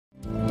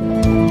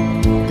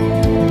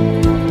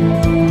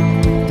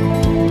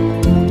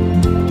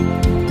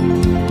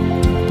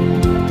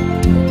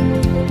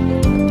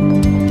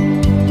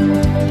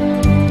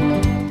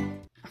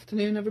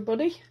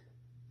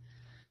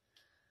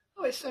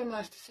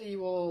nice to see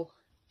you all.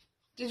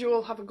 Did you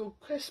all have a good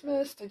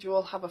Christmas? Did you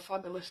all have a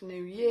fabulous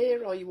new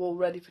year? Are you all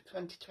ready for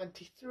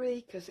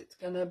 2023? Because it's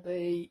going to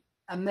be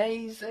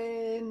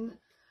amazing.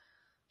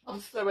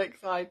 I'm so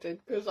excited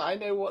because I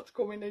know what's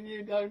coming and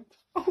you don't.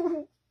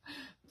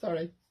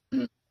 Sorry.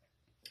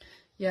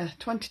 Yeah,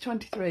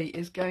 2023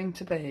 is going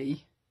to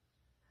be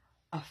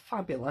a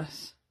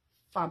fabulous,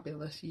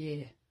 fabulous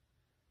year.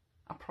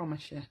 I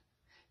promise you.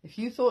 If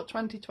you thought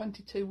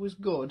 2022 was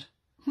good,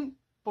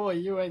 boy,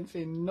 you ain't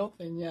seen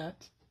nothing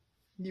yet.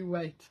 You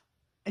wait.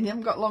 And you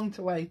haven't got long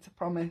to wait, I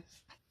promise.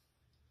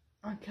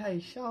 Okay,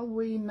 shall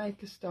we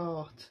make a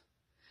start?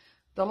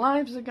 The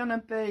lives are going to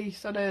be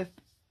sort of,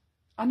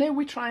 I know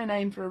we try and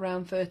aim for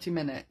around 30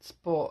 minutes,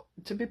 but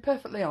to be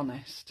perfectly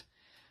honest,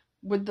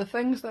 with the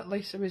things that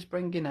Lisa is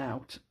bringing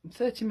out,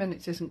 30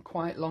 minutes isn't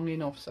quite long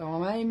enough, so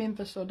I'm aiming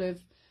for sort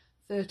of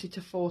 30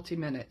 to 40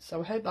 minutes,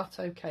 so I hope that's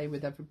okay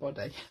with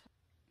everybody.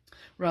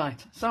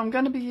 Right, so I'm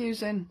going to be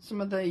using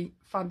some of the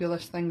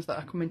fabulous things that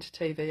are coming to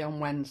TV on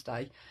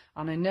Wednesday,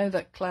 and I know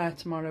that Claire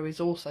tomorrow is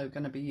also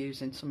going to be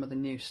using some of the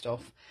new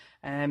stuff,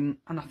 and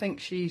I think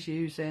she's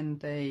using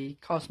the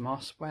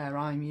Cosmos where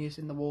I'm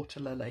using the Water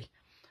Lily.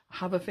 I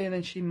have a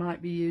feeling she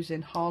might be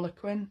using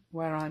Harlequin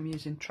where I'm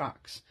using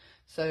Tracks,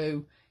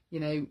 so you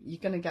know, you're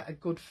going to get a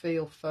good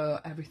feel for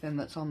everything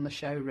that's on the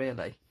show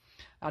really.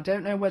 I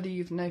don't know whether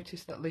you've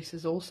noticed that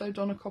Lisa's also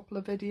done a couple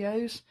of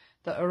videos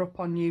that are up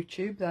on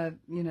YouTube. They're,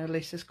 you know,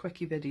 Lisa's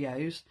quickie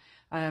videos.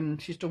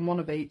 She's done one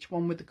of each,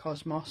 one with the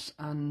Cosmos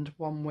and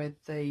one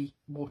with the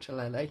Water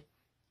Lily.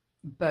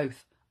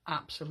 Both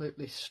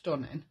absolutely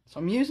stunning. So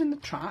I'm using the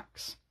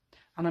Tracks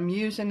and I'm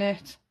using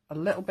it a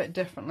little bit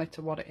differently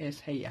to what it is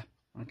here.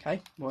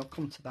 Okay, we'll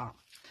come to that.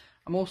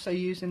 I'm also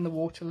using the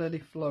Water Lily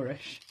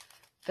Flourish.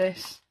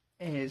 This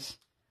is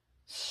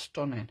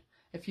stunning.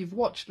 If you've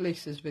watched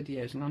Lisa's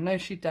videos, and I know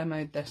she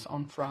demoed this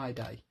on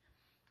Friday,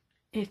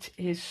 it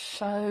is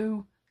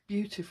so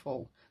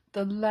beautiful.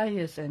 The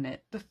layers in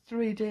it, the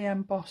 3D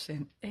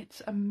embossing,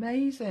 it's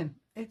amazing.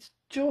 It's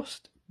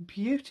just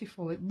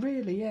beautiful. It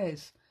really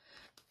is.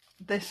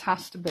 This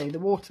has to be, the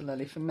Water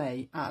Lily for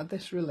me, out of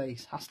this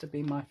release, has to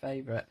be my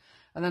favourite.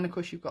 And then, of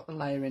course, you've got the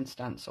layering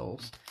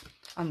stencils.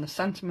 And the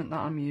sentiment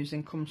that I'm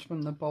using comes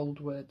from the Bold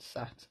Words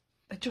set.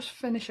 They just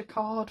finish a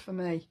card for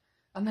me.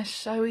 And they're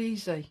so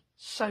easy.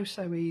 So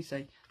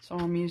easy. So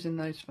I'm using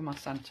those for my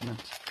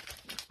sentiment.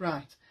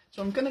 Right,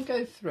 so I'm going to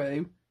go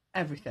through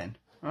everything.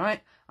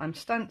 Right, I'm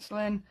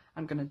stenciling,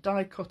 I'm going to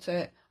die cut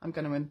it, I'm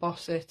going to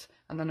emboss it,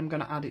 and then I'm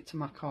going to add it to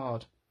my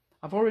card.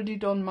 I've already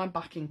done my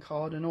backing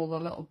card and all the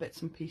little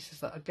bits and pieces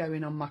that are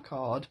going on my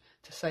card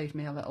to save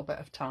me a little bit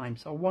of time,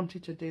 so I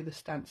wanted to do the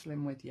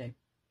stenciling with you.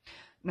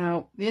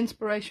 Now, the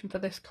inspiration for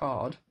this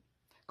card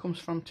comes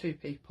from two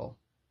people.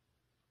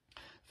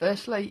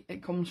 Firstly,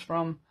 it comes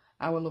from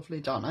our lovely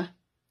Donna,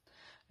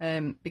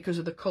 because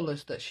of the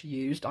colours that she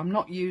used. I'm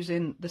not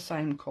using the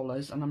same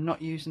colours and I'm not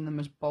using them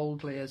as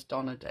boldly as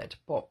Donna did,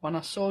 but when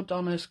I saw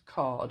Donna's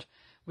card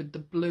with the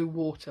blue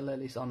water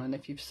lilies on, and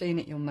if you've seen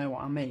it you'll know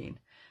what I mean,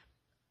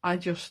 I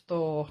just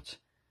thought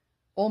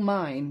all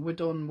mine were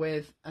done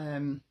with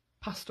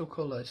pastel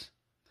colours,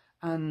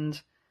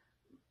 and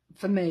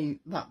for me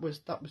that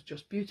was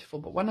just beautiful.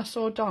 But when I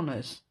saw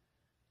Donna's,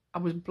 I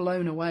was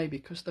blown away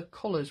because the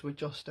colours were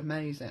just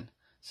amazing.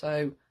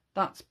 So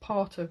that's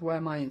part of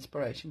where my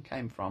inspiration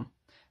came from.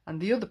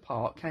 And the other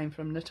part came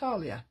from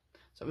Natalia.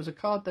 So it was a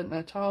card that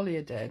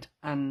Natalia did,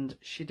 and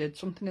she did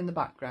something in the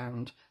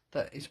background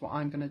that is what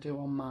I'm going to do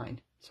on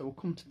mine. So we'll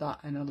come to that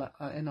in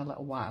a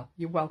little while.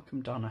 You're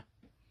welcome, Donna.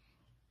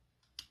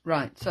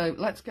 Right, so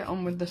let's get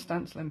on with the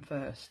stenciling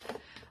first.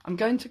 I'm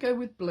going to go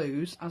with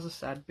blues, as I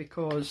said,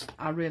 because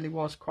I really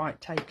was quite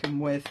taken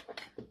with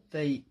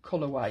the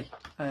colourway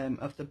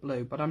of the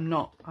blue, but I'm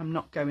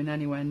not going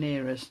anywhere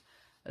near as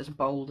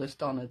bold as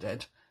Donna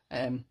did.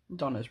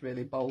 Donna's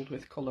really bold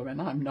with colouring,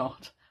 I'm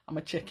not. I'm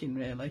a chicken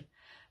really.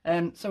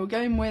 So we're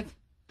going with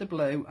the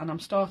blue, and I'm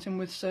starting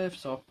with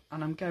Surf's Up,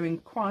 and I'm going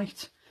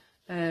quite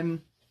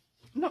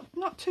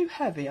not too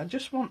heavy. I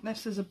just want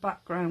this as a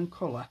background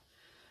colour.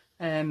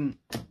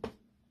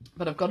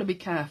 But I've got to be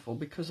careful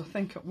because I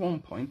think at one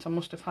point I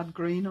must have had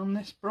green on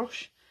this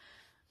brush,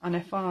 and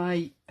if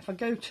I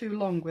go too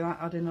long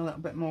without adding a little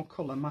bit more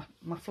colour,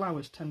 my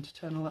flowers tend to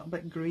turn a little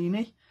bit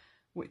greeny,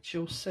 which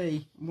you'll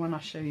see when I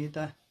show you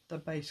the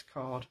base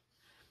card.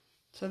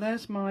 So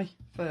there's my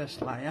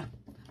first layer.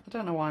 I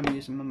don't know why I'm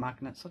using my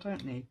magnets, I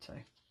don't need to.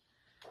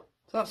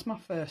 So that's my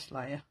first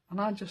layer,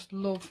 and I just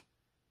love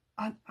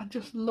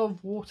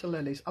water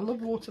lilies. I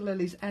love water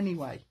lilies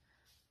anyway,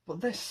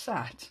 but this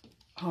set,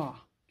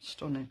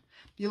 stunning.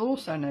 You'll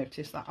also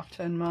notice that I've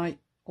turned my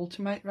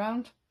ultimate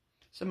round,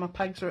 so my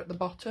pegs are at the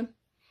bottom,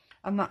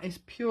 and that is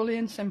purely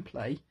and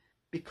simply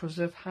because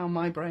of how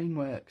my brain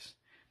works.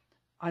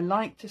 I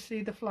like to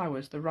see the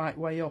flowers the right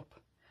way up,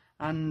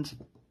 and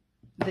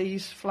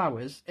these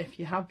flowers, if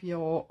you have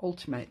your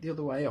ultimate the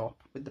other way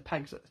up with the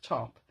pegs at the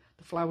top,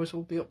 the flowers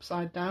will be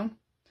upside down.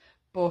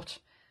 But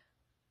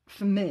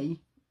for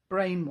me,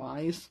 brain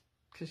wise,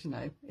 because you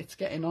know it's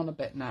getting on a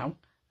bit now,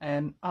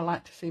 I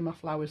like to see my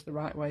flowers the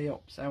right way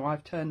up, so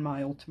I've turned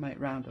my ultimate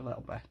round a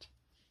little bit.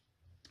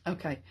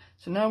 Okay,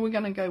 so now we're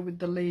going to go with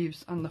the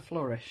leaves and the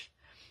flourish.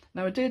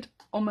 Now I did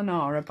and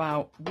ah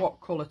about what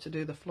colour to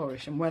do the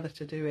flourish and whether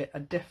to do it a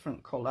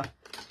different colour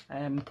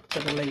to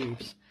the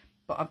leaves,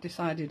 but I've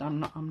decided I'm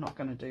not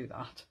going to do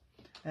that.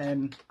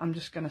 I'm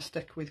just going to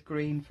stick with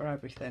green for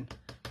everything.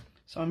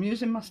 So I'm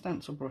using my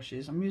stencil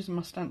brushes. I'm using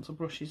my stencil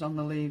brushes on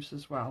the leaves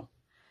as well.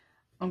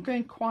 I'm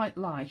going quite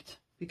light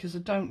because I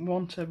don't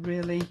want a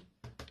really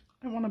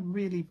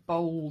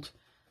bold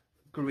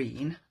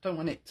green. I don't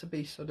want it to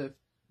be sort of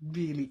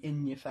really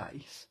in your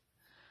face.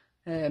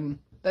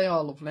 They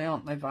are lovely,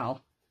 aren't they,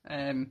 Val?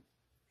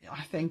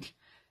 I think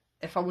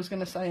if I was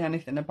going to say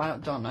anything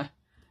about Donna,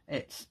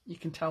 it's you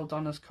can tell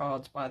Donna's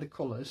cards by the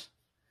colours,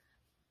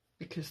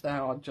 because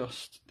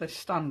they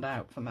stand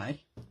out for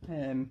me.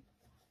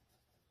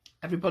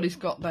 Everybody's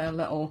got their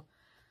little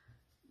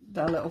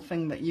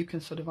thing that you can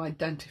sort of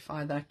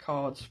identify their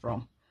cards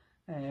from,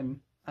 and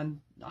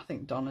I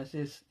think Donna's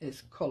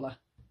is colour.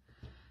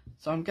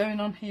 So I'm going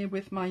on here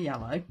with my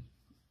yellow.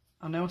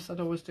 I know I said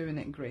I was doing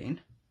it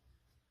green.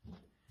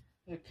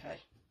 Okay,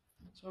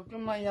 so I've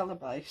done my yellow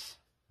base,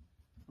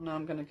 and now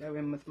I'm going to go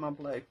in with my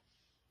blue.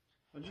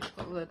 I'll just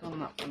put the lid on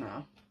that for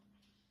now.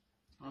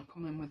 I'll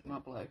come in with my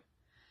blue.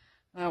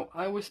 Now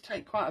I always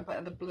take quite a bit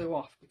of the blue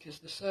off because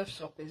the Surf's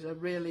Up is a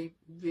really,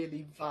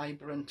 really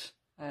vibrant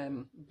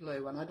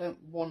blue, and I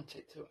don't want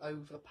it to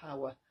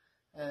overpower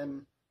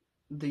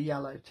the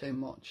yellow too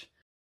much.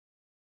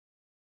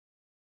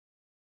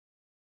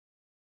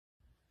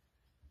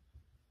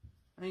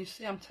 And you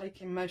see I'm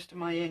taking most of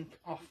my ink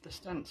off the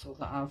stencil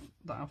that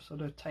I've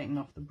sort of taken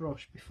off the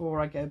brush before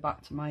I go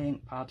back to my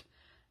ink pad,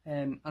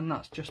 and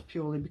that's just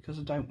purely because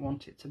I don't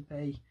want it to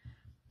be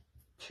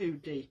too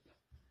deep.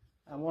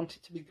 I want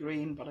it to be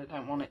green, but I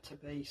don't want it to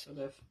be sort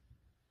of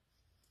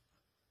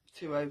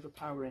too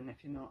overpowering,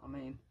 if you know what I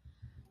mean.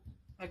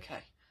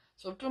 Okay,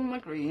 so I've done my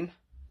green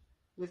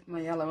with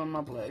my yellow and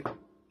my blue. I'm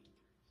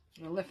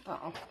going to lift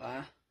that off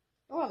there.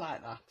 Oh, I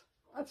like that.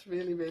 That's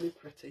really, really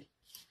pretty.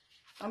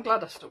 I'm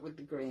glad I stuck with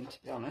the green,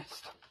 to be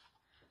honest.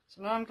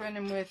 So now I'm going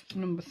in with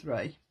number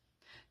 3.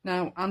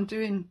 Now I'm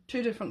doing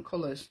 2 different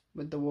colours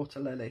with the water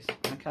lilies,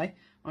 okay?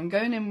 I'm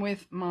going in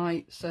with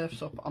my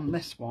Surf's Up on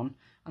this one,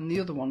 and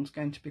the other one's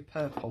going to be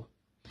purple,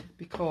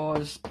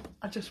 because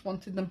I just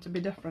wanted them to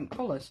be different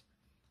colours.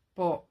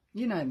 But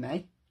you know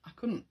me, I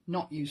couldn't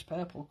not use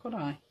purple, could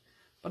I?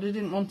 But I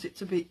didn't want it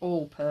to be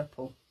all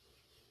purple.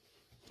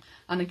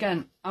 And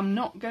again, I'm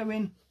not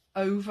going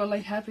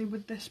overly heavy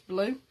with this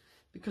blue,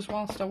 because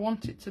whilst I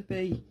want it to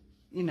be,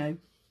 you know,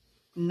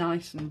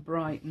 nice and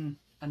bright and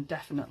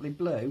definitely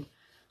blue,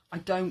 I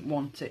don't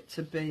want it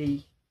to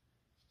be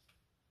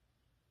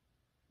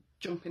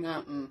jumping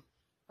out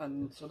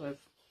and sort of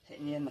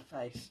hitting you in the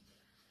face.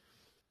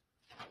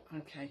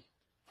 Okay.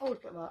 Oh,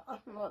 look at that. I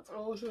think that's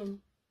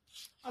awesome.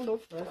 I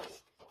love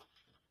this.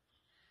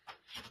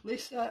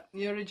 Lisa,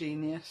 you're a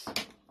genius.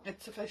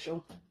 It's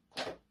official.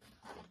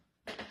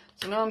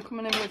 So now I'm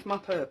coming in with my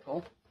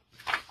purple.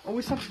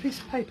 Always have a piece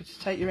of paper to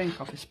take your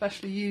ink off,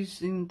 especially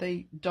using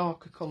the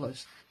darker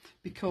colours,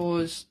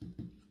 because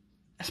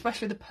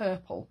especially the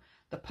purple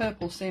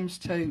seems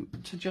to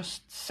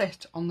just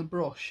sit on the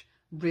brush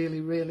really,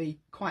 really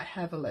quite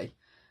heavily.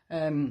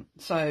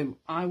 So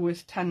I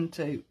always tend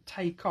to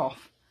take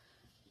off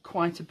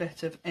quite a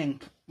bit of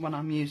ink when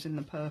I'm using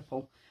the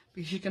purple,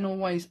 because you can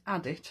always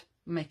add it,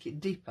 make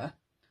it deeper,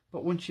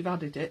 but once you've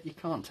added it, you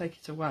can't take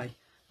it away,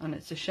 and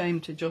it's a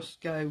shame to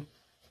just go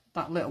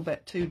that little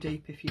bit too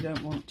deep if you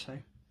don't want to.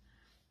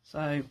 So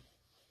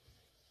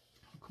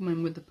I'll come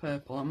in with the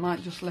purple. I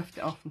might just lift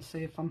it off and see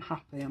if I'm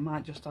happy. I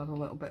might just add a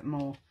little bit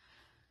more.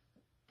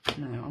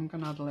 No, I'm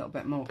going to add a little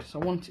bit more because I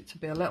want it to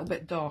be a little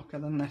bit darker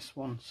than this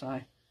one.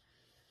 So,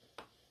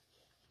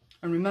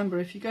 and remember,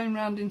 if you're going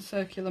round in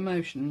circular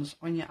motions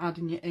when you're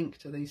adding your ink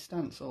to these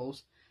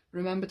stencils,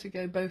 remember to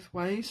go both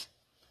ways,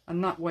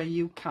 and that way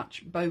you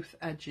catch both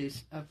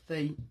edges of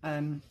the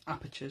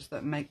apertures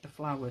that make the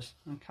flowers.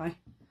 Okay.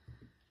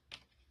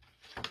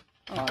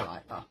 Oh, I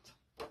like that.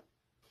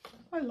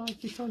 I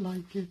like it, I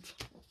like it.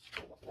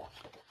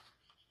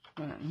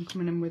 Right, I'm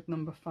coming in with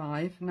number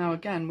 5. Now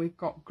again, we've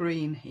got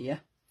green here.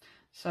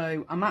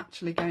 So I'm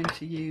actually going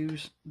to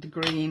use the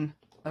green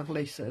of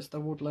Lisa's, the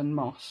Woodland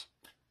Moss,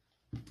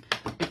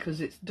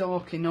 because it's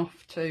dark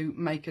enough to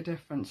make a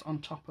difference on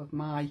top of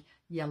my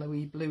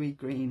yellowy, bluey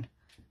green.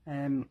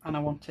 And I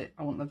want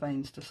the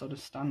veins to sort of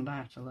stand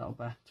out a little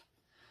bit.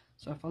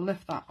 So if I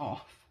lift that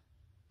off,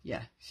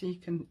 yeah, so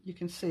you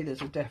can see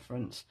there's a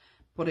difference,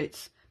 but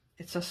it's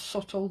a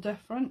subtle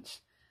difference,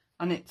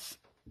 and it's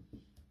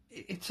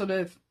sort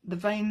of, the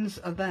veins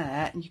are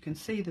there, and you can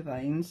see the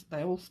veins,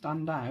 they all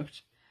stand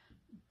out,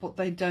 but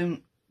they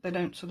don't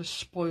sort of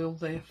spoil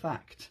the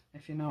effect,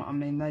 if you know what I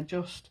mean. They're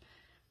just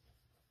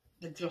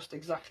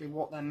exactly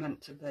what they're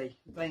meant to be,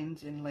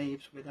 veins in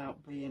leaves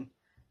without being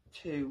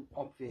too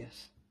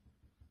obvious.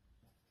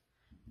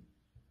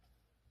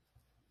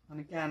 And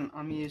again,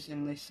 I'm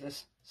using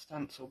Lisa's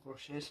stencil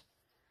brushes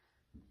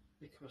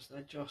because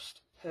they're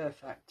just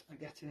perfect at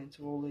getting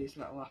into all these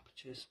little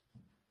apertures.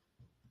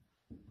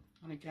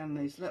 And again,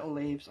 these little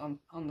leaves on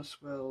the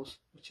swirls,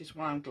 which is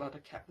why I'm glad I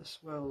kept the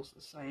swirls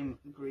the same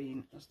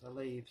green as the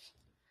leaves.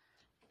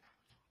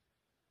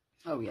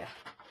 Oh yeah,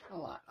 I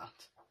like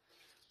that.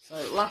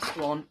 So last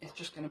one is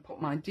just going to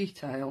put my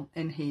detail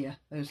in here,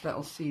 those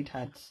little seed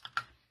heads.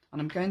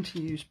 And I'm going to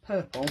use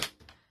purple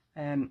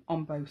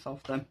on both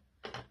of them,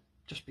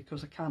 just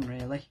because I can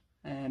really.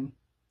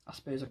 I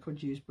suppose I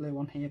could use blue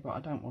on here, but I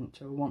don't want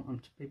to. I want them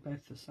to be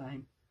both the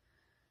same.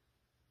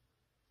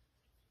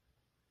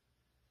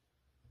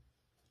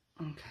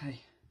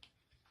 Okay.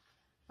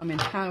 I mean,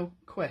 how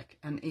quick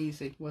and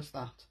easy was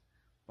that?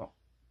 What,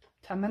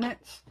 10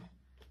 minutes?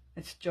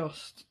 It's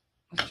just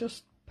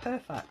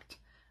perfect.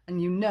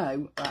 And you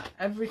know that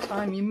every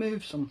time you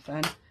move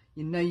something,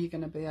 you know you're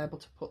going to be able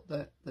to put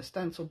the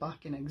stencil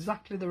back in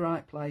exactly the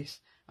right place,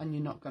 and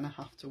you're not going to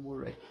have to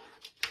worry.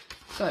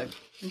 So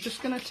I'm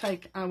just going to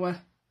take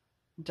our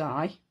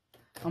die,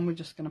 and we're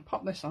just going to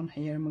pop this on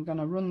here, and we're going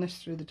to run this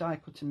through the die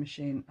cutting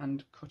machine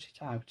and cut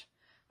it out,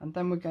 and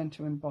then we're going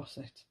to emboss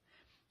it.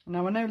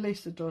 Now I know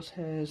Lisa does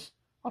hers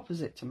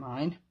opposite to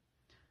mine.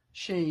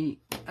 She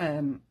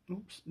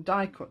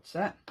die cuts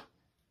it,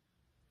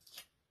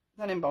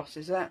 then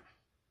embosses it,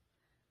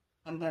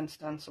 and then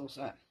stencils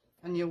it,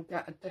 and you'll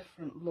get a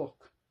different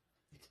look.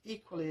 It's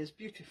equally as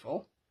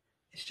beautiful,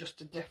 it's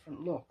just a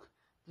different look.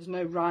 There's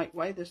no right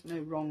way, there's no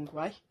wrong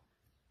way.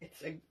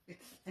 It's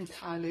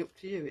entirely up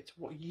to you. It's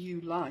what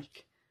you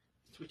like.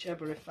 It's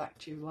whichever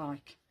effect you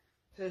like.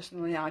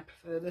 Personally, I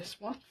prefer this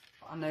one,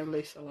 but I know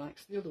Lisa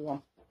likes the other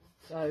one.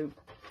 So,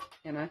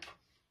 you know,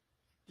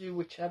 do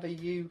whichever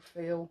you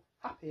feel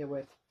happier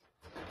with.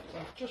 So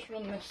I've just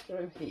run this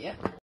through here.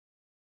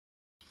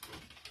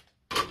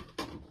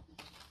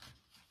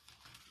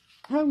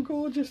 How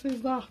gorgeous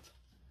is that?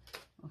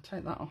 I'll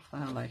take that off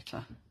there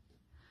later.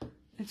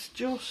 It's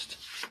just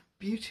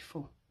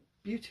beautiful.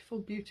 Beautiful,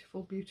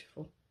 beautiful,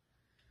 beautiful.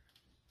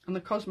 And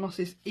the cosmos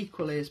is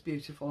equally as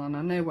beautiful, and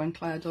I know when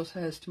Claire does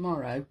hers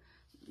tomorrow,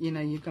 you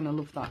know, you're going to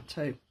love that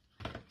too.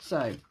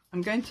 So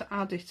I'm going to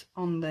add it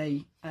on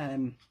the,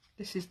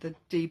 this is the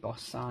deboss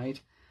side,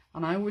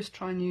 and I always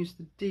try and use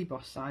the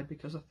deboss side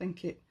because I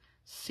think it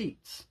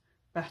seats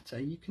better.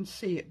 You can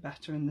see it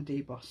better in the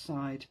deboss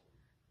side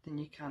than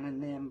you can in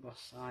the emboss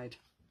side.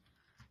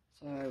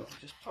 So I'll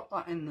just pop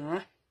that in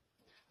there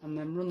and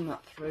then run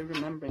that through,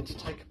 remembering to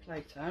take a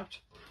plate out,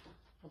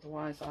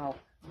 otherwise I'll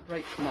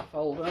break my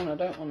folder, and I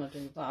don't want to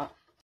do that.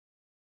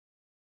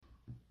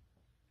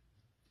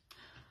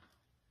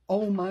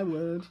 Oh my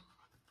word,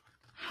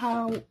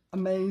 how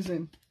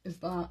amazing is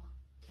that?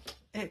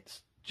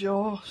 It's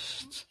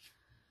just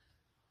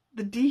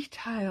the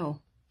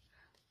detail.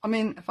 I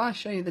mean, if I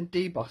show you the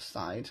deboss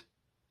side,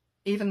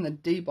 even the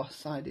deboss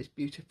side is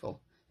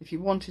beautiful. If you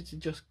wanted to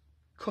just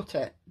cut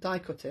it, die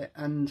cut it,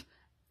 and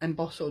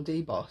emboss or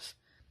deboss,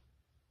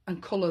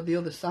 and colour the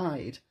other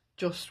side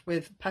just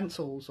with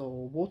pencils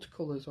or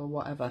watercolours or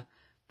whatever,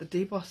 the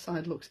deboss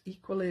side looks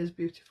equally as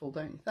beautiful,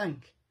 don't you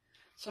think?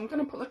 So I'm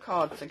going to put the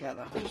card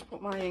together. I'll just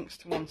put my inks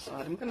to one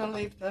side. I'm going to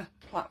leave the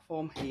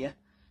platform here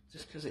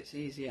just because it's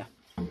easier.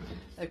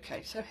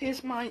 Okay, so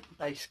here's my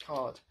base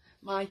card,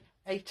 my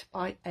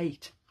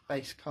 8x8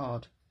 base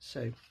card.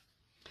 So,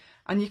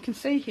 and you can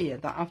see here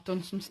that I've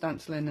done some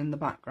stenciling in the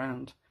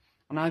background,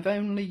 and I've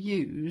only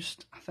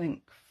used, I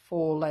think,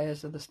 4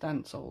 layers of the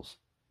stencils.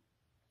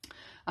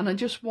 And I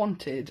just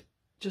wanted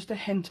just a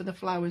hint of the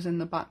flowers in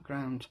the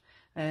background,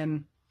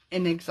 in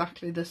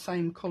exactly the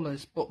same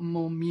colours but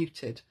more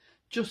muted,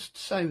 just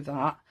so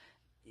that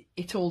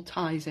it all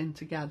ties in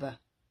together.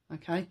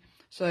 Okay,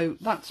 so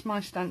that's my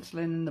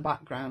stenciling in the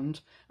background,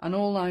 and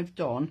all I've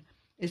done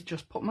is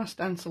just put my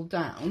stencil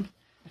down.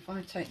 If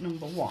I take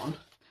number 1,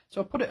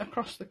 so I put it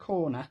across the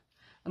corner,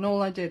 and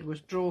all I did was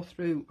draw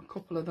through a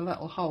couple of the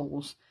little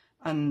holes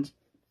and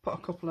put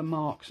a couple of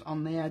marks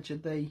on the edge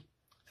of the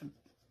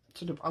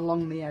sort of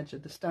along the edge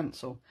of the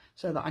stencil,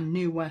 so that I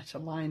knew where to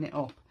line it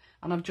up.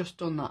 And I've just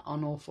done that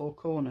on all 4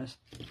 corners,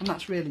 and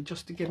that's really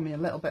just to give me a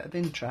little bit of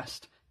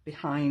interest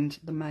behind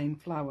the main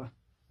flower.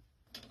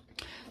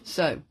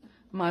 So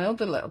my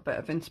other little bit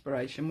of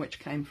inspiration, which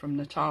came from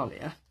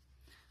Natalia,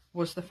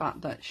 was the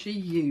fact that she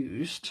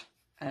used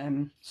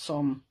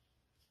some,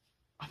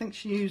 I think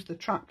she used the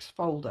Tracks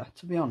folder,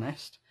 to be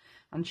honest,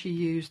 and she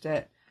used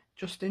it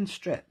just in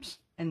strips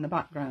in the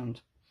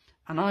background,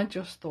 and I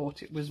just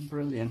thought it was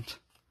brilliant.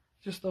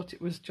 Just thought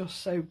it was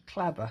just so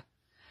clever.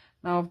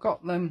 Now I've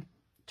got them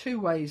 2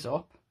 ways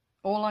up.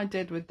 All I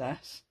did with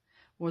this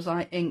was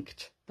I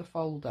inked the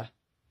folder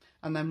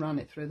and then ran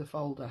it through the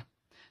folder.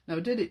 Now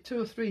I did it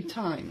 2 or 3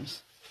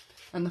 times,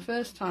 and the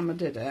first time I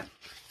did it,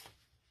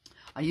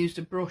 I used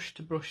a brush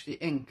to brush the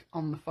ink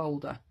on the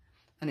folder,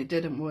 and it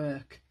didn't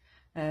work.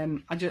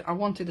 I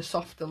wanted a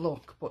softer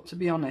look, but to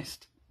be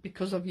honest,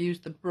 because I've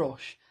used the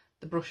brush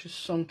has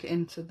sunk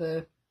into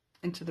the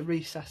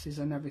recesses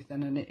and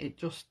everything, and it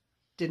just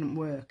didn't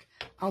work.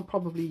 I'll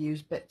probably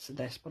use bits of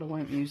this, but I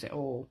won't use it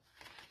all.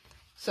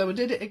 So I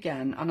did it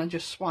again, and I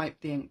just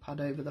swiped the ink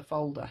pad over the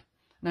folder.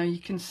 Now you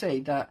can see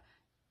that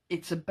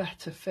it's a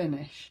better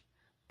finish,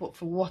 but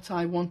for what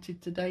I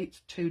wanted today,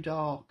 it's too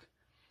dark.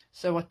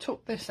 So I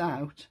took this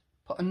out,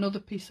 put another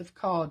piece of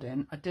card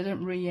in, I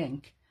didn't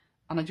re-ink,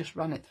 and I just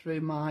ran it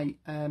through my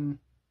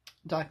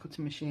die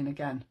cutting machine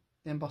again,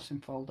 the embossing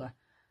folder,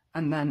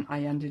 and then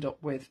I ended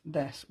up with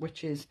this,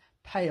 which is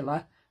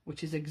paler,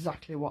 which is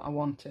exactly what I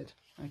wanted.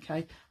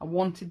 Okay, I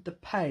wanted the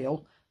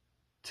pale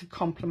to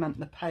complement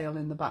the pale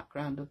in the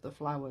background of the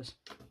flowers.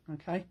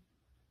 Okay,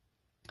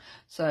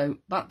 so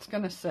that's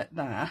going to sit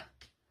there.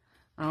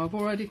 Now I've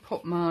already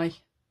put my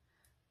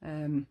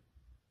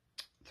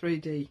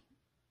 3D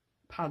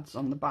pads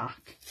on the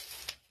back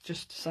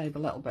just to save a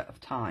little bit of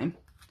time.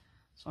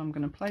 So I'm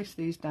going to place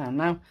these down.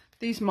 Now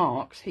these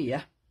marks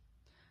here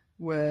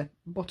were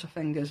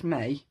Butterfingers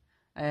me.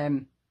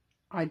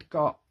 I'd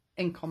got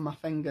ink on my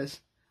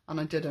fingers and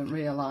I didn't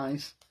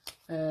realise,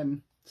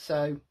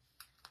 so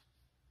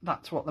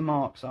that's what the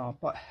marks are.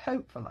 But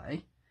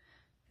hopefully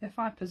if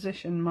I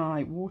position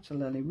my water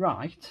lily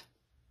right,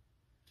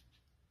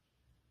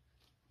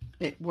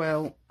 it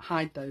will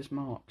hide those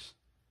marks.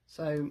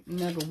 So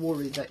never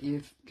worry that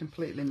you've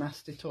completely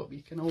messed it up,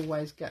 you can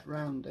always get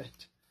round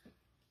it.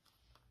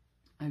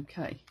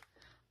 Okay,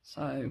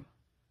 so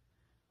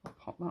I'll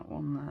pop that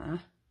one there,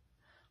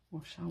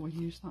 or shall we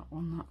use that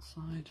one that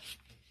side?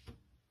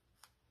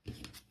 I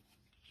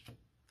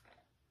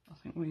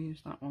think we'll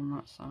use that one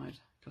that side,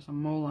 because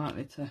I'm more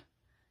likely to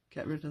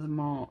get rid of the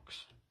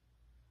marks,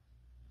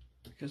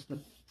 because the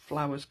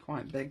flower's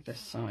quite big this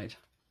side.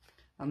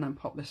 And then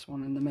pop this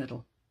one in the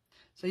middle.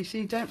 So you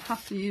see, you don't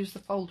have to use the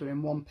folder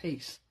in one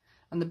piece.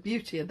 And the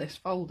beauty of this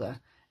folder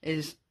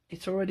is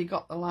it's already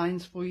got the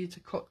lines for you to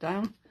cut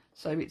down.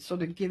 So it's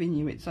sort of giving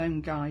you its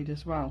own guide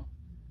as well.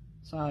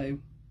 So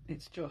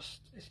it's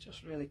just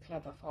really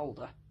clever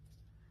folder.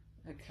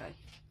 Okay,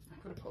 I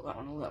could have put that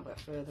one a little bit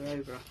further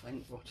over, I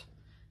think, but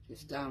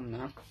it's down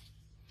now.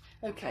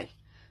 Okay,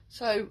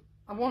 so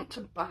I want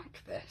to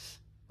back this,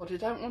 but I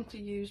don't want to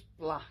use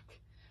black,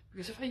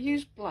 because if I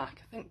use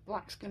black, I think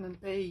black's going to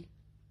be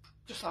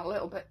just a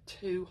little bit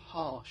too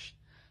harsh.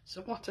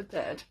 So what I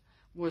did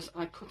was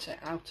I cut it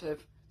out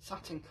of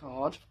satin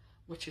card,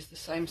 which is the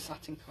same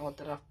satin card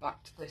that I've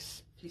backed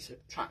this piece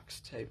of Tracks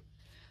to.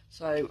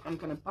 So I'm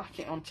going to back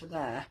it onto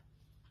there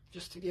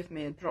just to give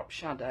me a drop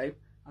shadow,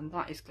 and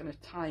that is going to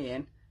tie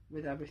in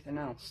with everything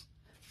else.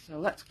 So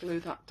let's glue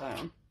that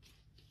down.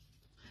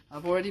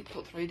 I've already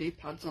put 3D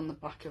pads on the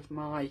back of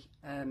my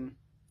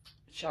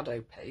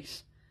shadow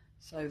piece,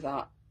 so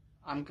that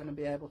I'm going to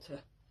be able to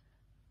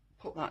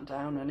put that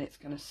down and it's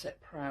going to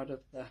sit proud of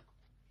the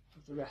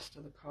rest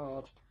of the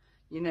card.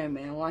 You know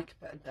me, I like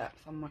a bit of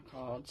depth on my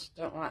cards,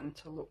 don't like them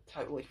to look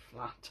totally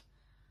flat,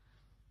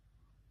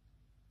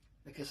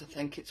 because I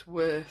think it's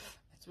worth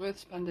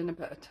spending a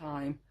bit of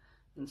time,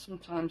 and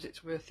sometimes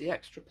it's worth the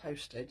extra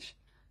postage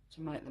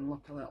to make them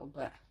look a little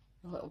bit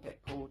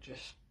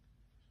gorgeous.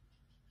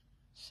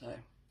 So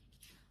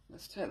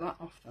let's take that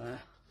off there.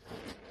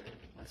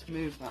 Let's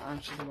move that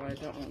out of the way. I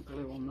don't want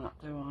glue on that,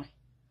 do I?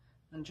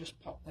 And just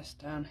pop this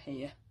down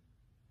here,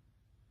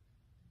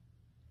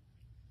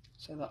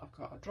 so that I've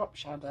got a drop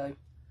shadow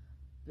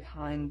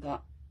behind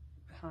that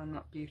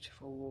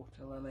beautiful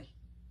water lily.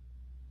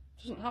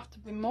 Doesn't have to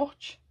be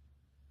much,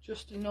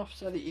 just enough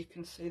so that you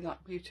can see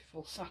that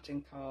beautiful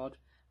satin card.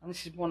 And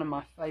this is one of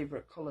my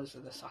favourite colours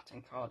of the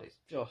satin card, it's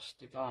just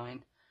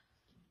divine.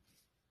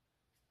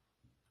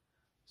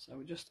 So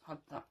we just add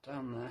that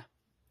down there.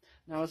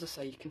 Now, as I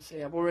say, you can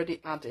see I've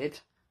already added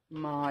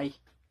my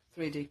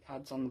 3D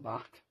pads on the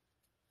back.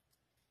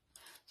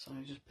 So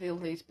I just peel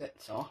these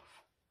bits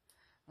off,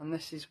 and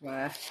this is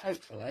where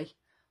hopefully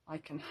I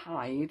can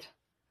hide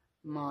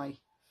my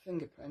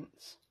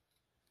fingerprints.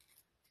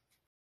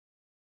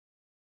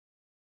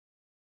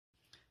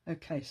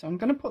 Okay, so I'm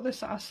going to put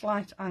this at a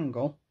slight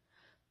angle,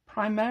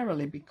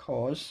 primarily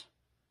because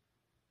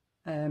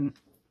it'll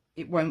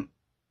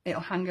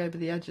hang over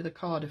the edge of the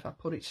card if I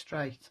put it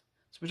straight.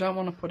 So we don't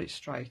want to put it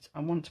straight, I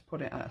want to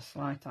put it at a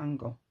slight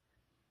angle.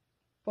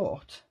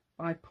 But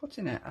by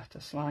putting it at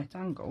a slight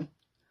angle,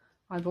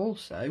 I've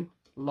also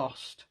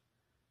lost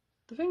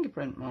the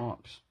fingerprint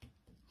marks.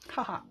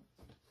 Haha,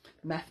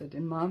 method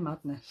in my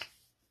madness.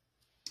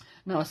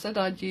 Now, I said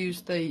I'd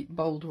use the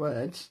bold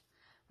words,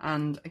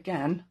 and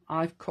again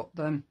I've cut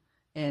them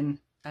in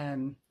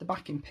the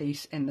backing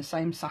piece in the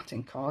same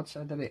satin card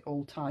so that it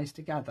all ties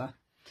together.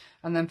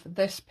 And then for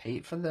this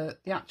piece, for the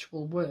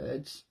actual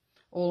words,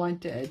 all I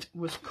did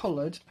was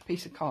coloured a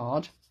piece of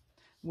card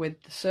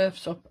with the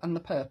surfs up and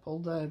the purple,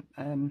 the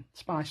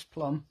spiced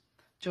plum,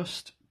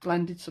 just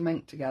blended some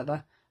ink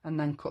together and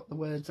then cut the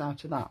words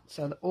out of that,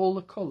 so that all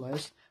the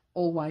colours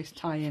always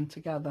tie in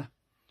together.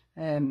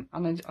 And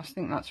I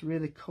think that's a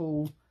really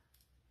cool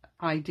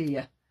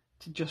idea,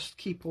 to just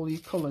keep all your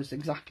colours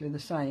exactly the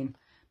same,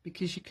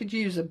 because you could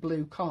use a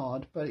blue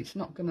card, but it's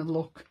not going to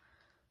look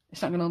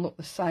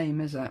the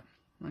same, is it?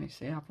 Let me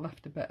see, I've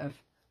left a bit of,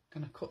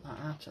 I'm going to cut that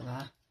out of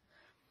there.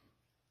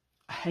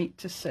 I hate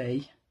to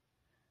see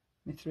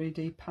my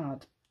 3D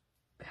pad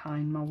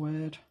behind my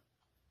word.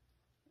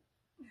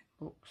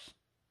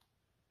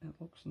 It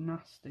looks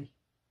nasty.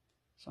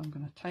 So I'm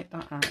going to take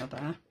that out of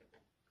there.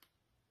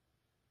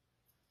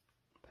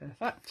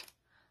 Perfect.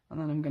 And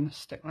then I'm going to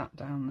stick that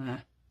down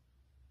there.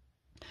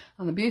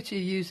 And the beauty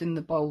of using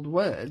the bold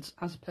words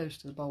as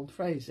opposed to the bold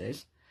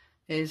phrases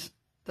is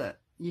that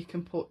you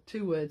can put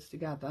two words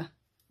together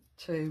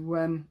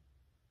to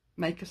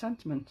make a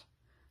sentiment.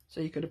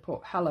 So you could have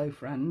put hello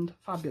friend,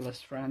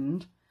 fabulous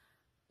friend,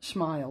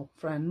 smile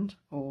friend,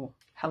 or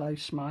hello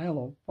smile,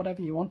 or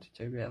whatever you wanted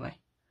to really.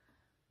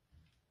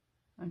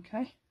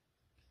 Okay.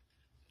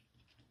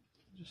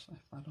 Just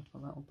lift that up a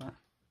little bit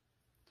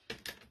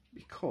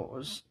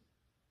because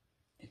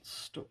it's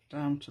stuck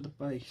down to the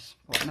base,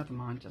 but never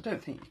mind, I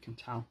don't think you can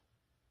tell.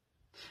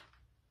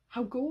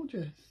 How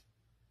gorgeous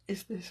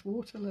is this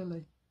water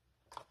lily?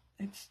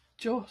 It's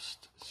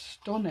just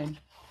stunning.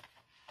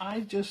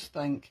 I just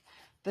think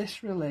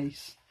this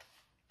release,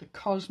 the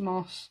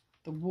Cosmos,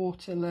 the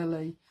water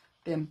lily,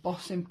 the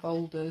embossing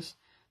folders,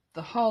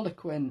 the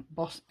Harlequin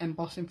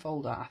embossing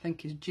folder, I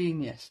think is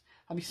genius.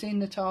 Have you seen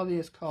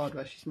Natalia's card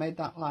where she's made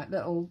that like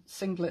little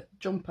singlet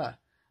jumper?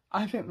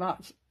 I think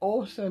that's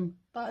awesome.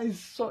 That is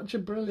such a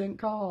brilliant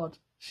card.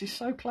 She's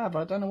so clever.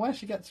 I don't know where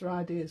she gets her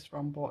ideas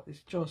from, but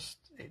it's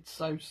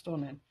so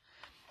stunning.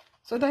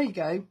 So there you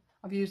go.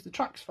 I've used the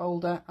Tracks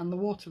folder and the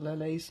water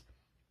lilies,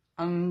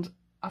 and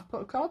I've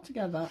put a card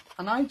together,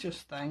 and I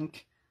just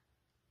think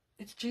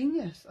it's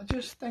genius. I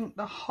just think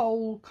the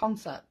whole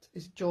concept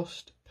is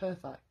just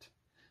perfect.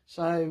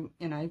 So,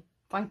 you know,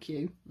 thank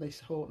you,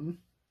 Lisa Horton.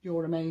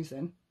 You're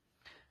amazing.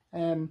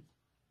 And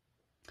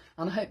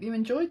I hope you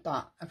enjoyed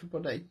that,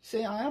 everybody.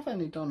 See, I have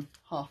only done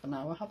half an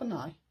hour, haven't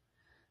I?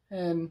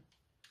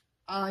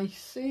 I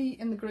see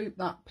in the group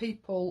that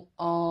people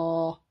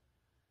are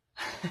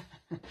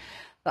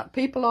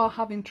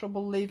having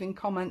trouble leaving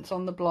comments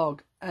on the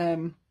blog.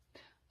 I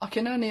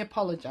can only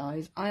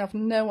apologise. I have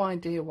no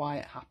idea why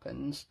it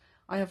happens.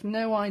 I have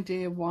no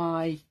idea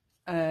why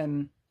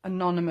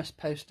anonymous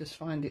posters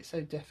find it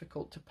so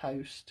difficult to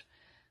post.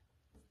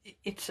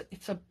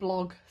 It's a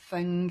blog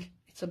thing.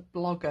 It's a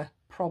blogger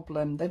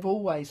problem. They've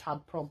always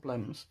had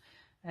problems,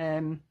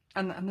 and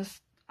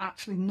there's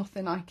actually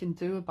nothing I can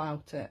do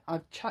about it.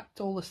 I've checked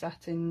all the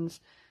settings,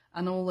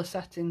 and all the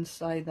settings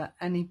say that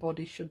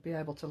anybody should be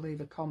able to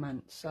leave a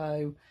comment.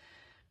 So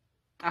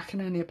I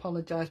can only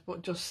apologise,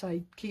 but just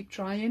say keep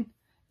trying.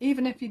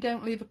 Even if you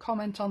don't leave a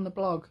comment on the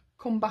blog,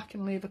 come back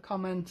and leave a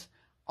comment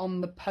on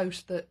the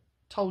post that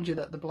told you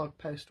that the blog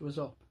post was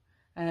up.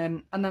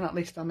 And then at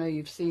least I know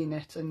you've seen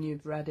it and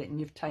you've read it and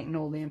you've taken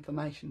all the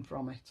information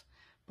from it.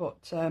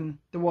 But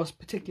there was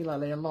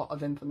particularly a lot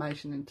of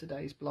information in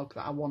today's blog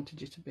that I wanted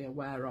you to be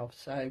aware of.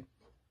 So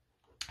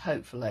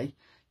hopefully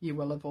you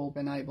will have all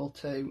been able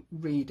to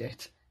read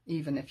it,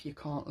 even if you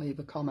can't leave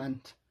a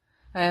comment.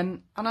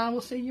 And I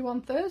will see you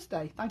on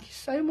Thursday. Thank you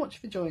so much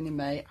for joining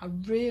me. I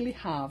really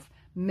have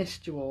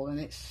missed you all, and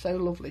it's so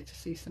lovely to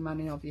see so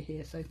many of you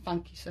here. So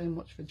thank you so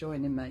much for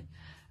joining me.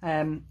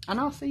 And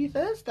I'll see you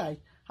Thursday.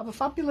 Have a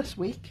fabulous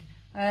week,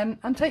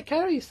 and take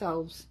care of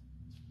yourselves.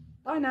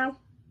 Bye now.